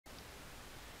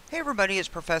Hey everybody, it's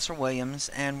Professor Williams,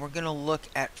 and we're going to look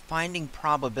at finding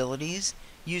probabilities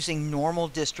using normal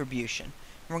distribution.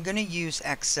 And we're going to use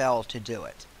Excel to do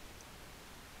it.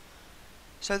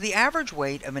 So the average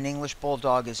weight of an English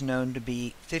Bulldog is known to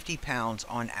be 50 pounds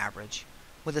on average,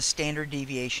 with a standard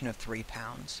deviation of 3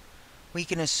 pounds. We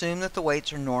can assume that the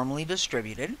weights are normally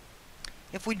distributed.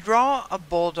 If we draw a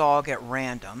Bulldog at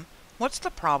random, what's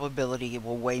the probability it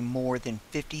will weigh more than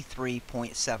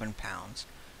 53.7 pounds?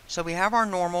 So we have our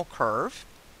normal curve,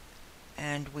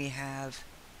 and we have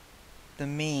the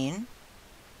mean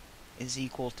is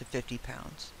equal to 50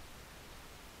 pounds.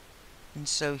 And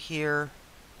so here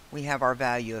we have our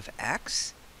value of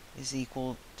x is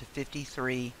equal to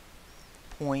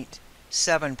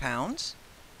 53.7 pounds,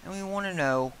 and we want to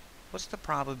know what's the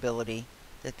probability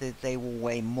that they will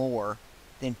weigh more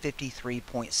than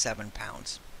 53.7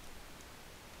 pounds.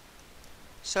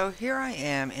 So here I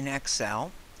am in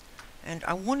Excel, and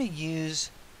I want to use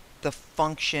the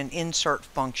function, insert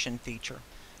function feature.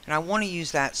 And I want to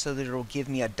use that so that it will give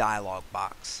me a dialog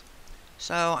box.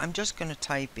 So I'm just going to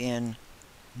type in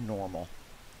normal.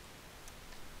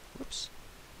 Whoops.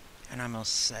 And I'm going to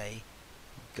say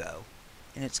go.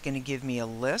 And it's going to give me a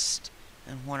list.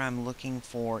 And what I'm looking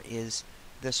for is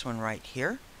this one right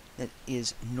here. That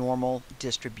is normal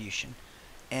distribution.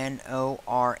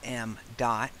 NORM.DIST.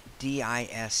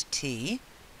 And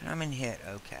I'm going to hit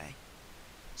OK.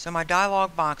 So my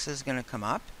dialog box is going to come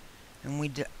up, and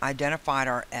we identified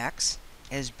our x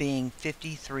as being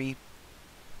 53.7.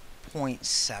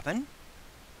 The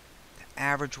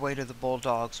average weight of the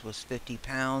Bulldogs was 50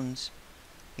 pounds.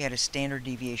 We had a standard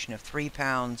deviation of 3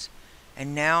 pounds.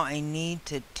 And now I need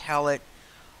to tell it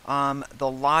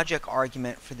the logic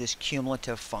argument for this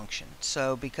cumulative function.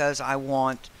 So because I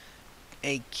want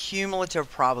a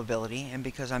cumulative probability, and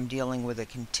because I'm dealing with a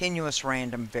continuous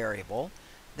random variable,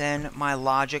 then my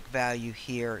logic value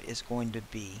here is going to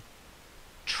be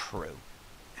true.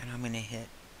 And I'm going to hit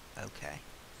OK.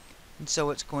 And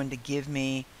so it's going to give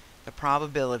me the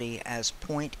probability as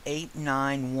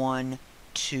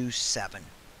 0.89127.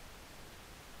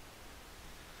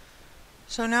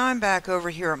 So now I'm back over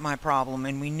here at my problem,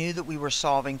 and we knew that we were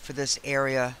solving for this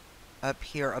area up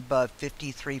here above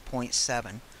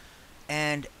 53.7.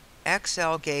 And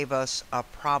Excel gave us a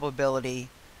probability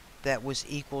that was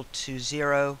equal to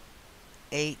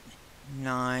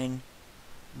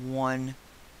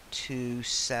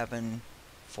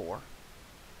 0.89124.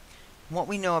 What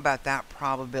we know about that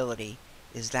probability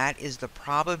is that is the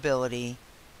probability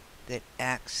that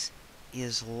x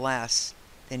is less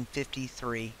than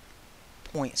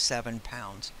 53.7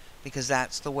 pounds, because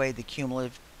that's the way the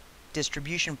cumulative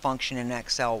distribution function in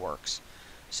Excel works.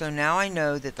 So now I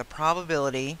know that the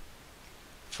probability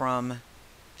from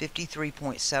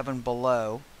 53.7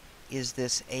 below is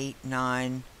this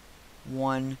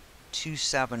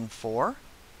 89124.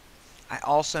 I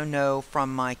also know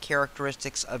from my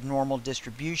characteristics of normal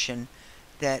distribution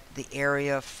that the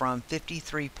area from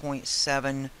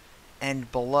 53.7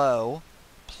 and below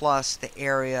plus the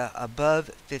area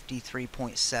above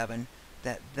 53.7,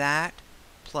 that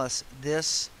plus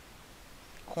this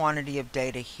quantity of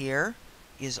data here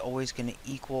is always going to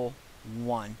equal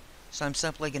 1. So I'm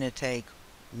simply going to take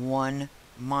 1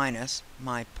 minus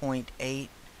my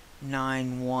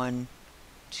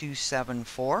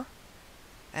 0.891274,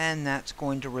 and that's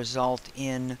going to result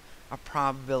in a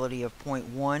probability of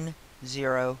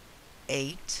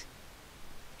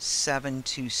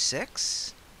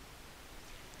 0.108726.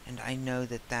 And I know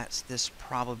that that's this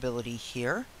probability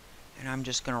here, and I'm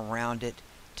just going to round it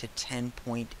to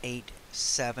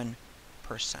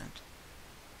 10.87%.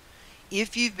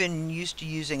 If you've been used to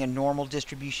using a normal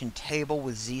distribution table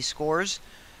with z-scores,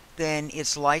 then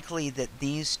it's likely that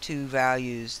these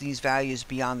values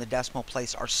beyond the decimal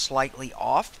place are slightly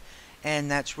off,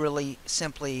 and that's really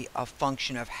simply a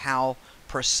function of how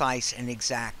precise and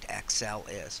exact Excel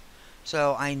is.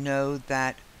 So I know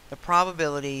that the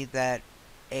probability that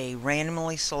a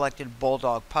randomly selected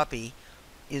Bulldog puppy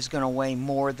is going to weigh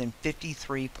more than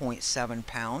 53.7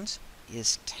 pounds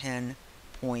is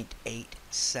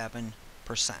 10.87%.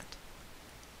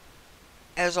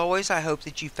 As always, I hope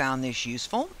that you found this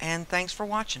useful, and thanks for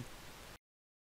watching.